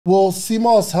Will sea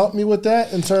moss help me with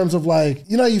that in terms of like,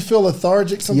 you know, you feel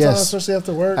lethargic sometimes, Yes, especially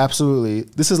after work? absolutely.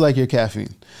 This is like your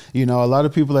caffeine. You know, a lot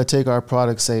of people that take our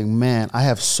products say, man, I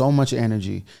have so much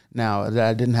energy now that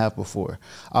I didn't have before.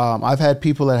 I've had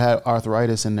people that had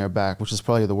arthritis in their back, which is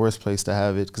probably the worst place to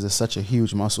have it because it's such a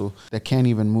huge muscle that can't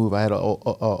even move. I had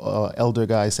a elder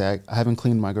guy say, I haven't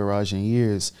cleaned my garage in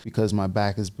years because my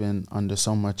back has been under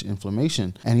so much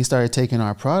inflammation. And he started taking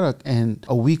our product, and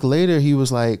a week later he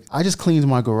was like, I just cleaned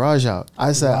my garage out.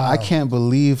 I said, wow. I can't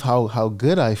believe how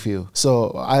good I feel.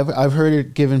 So I've heard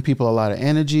it giving people a lot of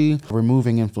energy,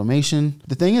 removing inflammation.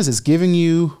 The thing is, it's giving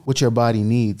you what your body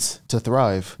needs to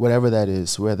thrive, whatever that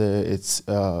is, whether it's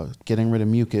getting rid of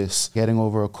mucus, getting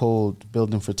over a cold,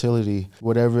 building fertility,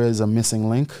 whatever is a missing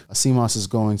link, sea moss is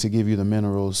going to give you the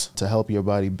minerals to help your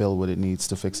body build what it needs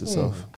to fix itself.